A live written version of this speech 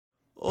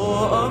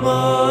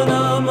أمان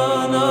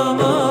أمان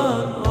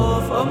أمان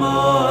أوف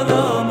أمان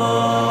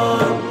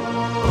أمان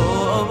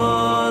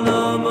أمان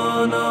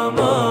أمان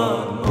أمان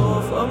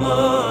أوف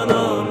أمان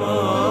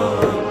أمان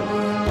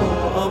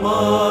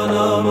أمان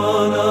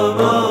أمان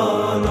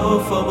أمان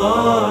أوف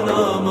أمان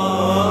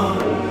أمان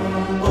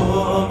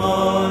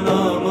أمان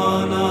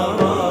أمان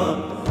أمان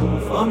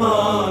أوف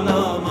أمان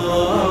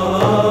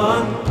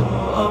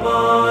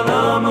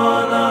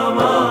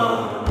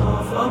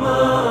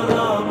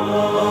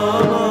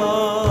أمان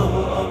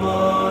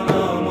أمان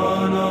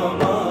أمان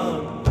أمان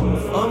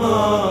أوف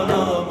أمان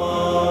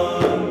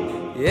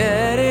يا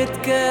ريت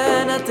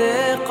كانت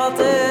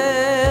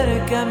أطير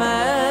كما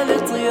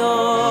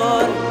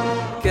الطيار،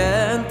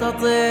 كانت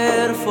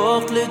تطير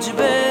فوق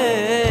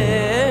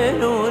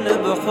الجبال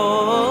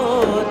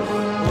والبحور،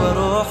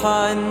 واروح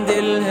عند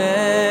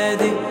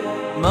الهادي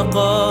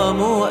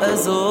مقام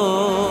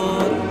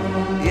وأزور.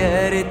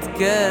 يا ريت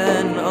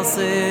كان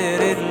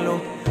أصير له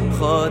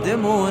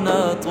خادم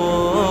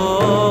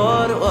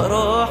وناطور،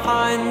 واروح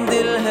عند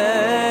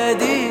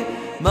الهادي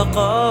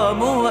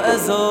مقام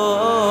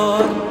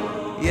وأزور.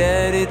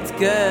 يا ريت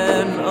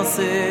كان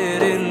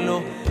أصير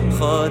له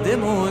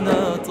خادم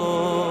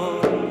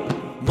وناطور،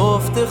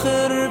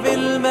 مفتخر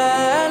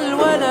بالمال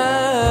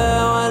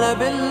ولا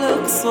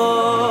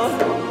بالإقصار،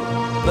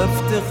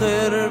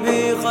 بفتخر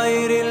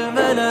بخير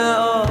الملا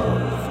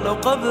لو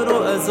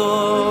قبر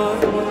أزور.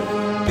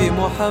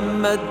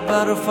 بمحمد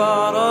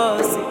برفع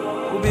راسي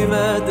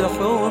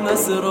وبمدحه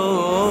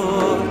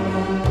مسرور،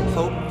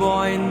 حبه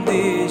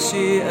عندي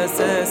شيء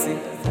أساسي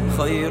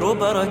خير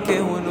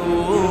بركة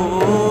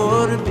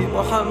ونور.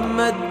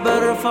 بمحمد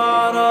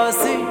برفع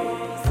راسي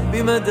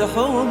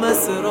بمدحه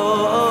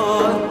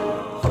مسرور،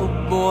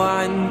 حبه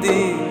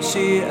عندي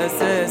شيء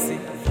أساسي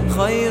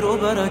خير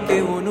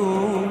بركة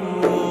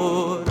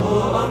ونور.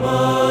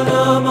 أمان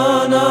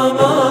أمان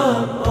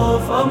أمان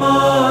أوف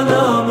أمان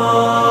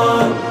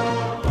أمان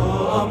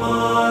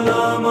أمان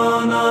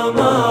أمان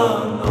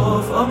أمان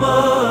أوف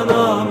أمان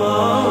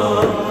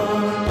أمان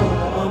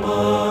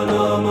أمان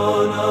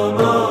أمان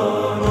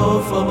أمان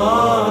أوف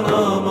أمان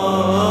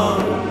أمان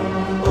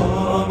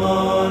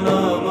أمان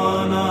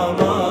أمان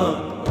أمان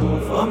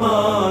أوف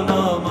أمان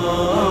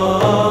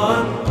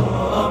أمان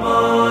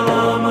أمان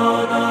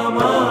أمان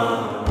أمان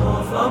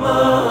أوف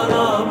أمان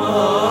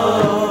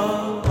أمان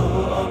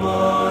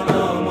أمان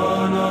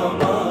أمان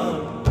أمان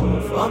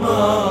أوف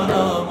أمان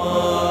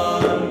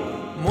أمان.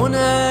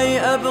 مناي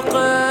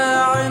أبقى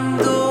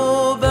عنده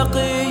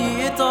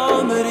بقية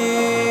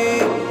عمري،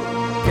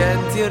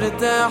 كانت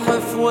يرتاح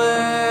في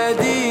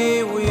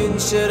وادي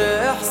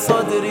وينشرح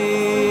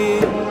صدري.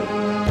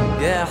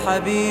 يا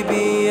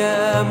حبيبي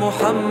يا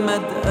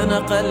محمد أنا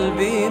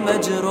قلبي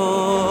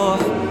مجروح،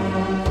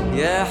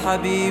 يا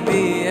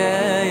حبيبي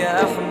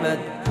يا أحمد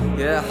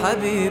يا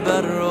حبيب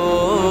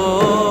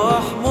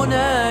الروح.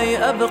 مناي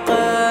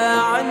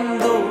أبقى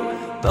عنده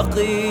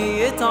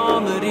بقية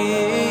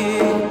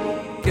عمري،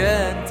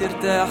 كان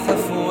ترتاح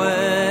في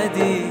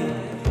وادي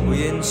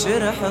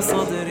وينشرح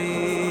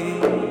صدري.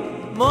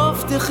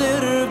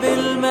 مفتخر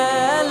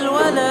بالمال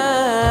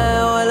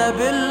ولا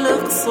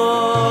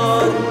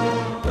بالإقصار،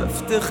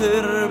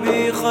 بفتخر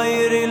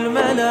بخير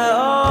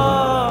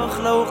الملاخ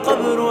لو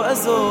قبر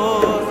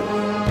أزور.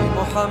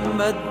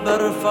 بمحمد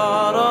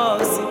برفع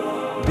راسي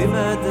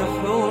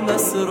بمدحه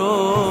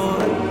مسرور،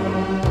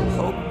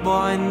 حبه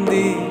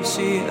عندي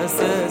شيء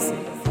أساسي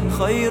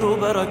خير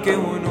بركة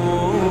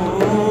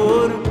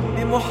ونور.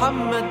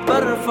 بمحمد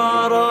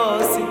برفع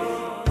راسي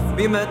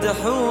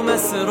بمدحه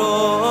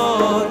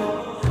مسرور،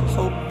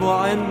 حبه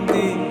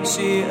عندي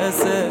شيء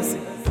أساسي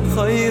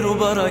خير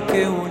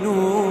بركة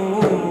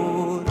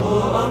ونور.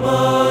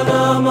 أمان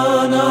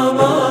أمان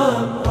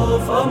أمان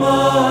أوف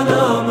أمان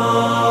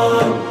أمان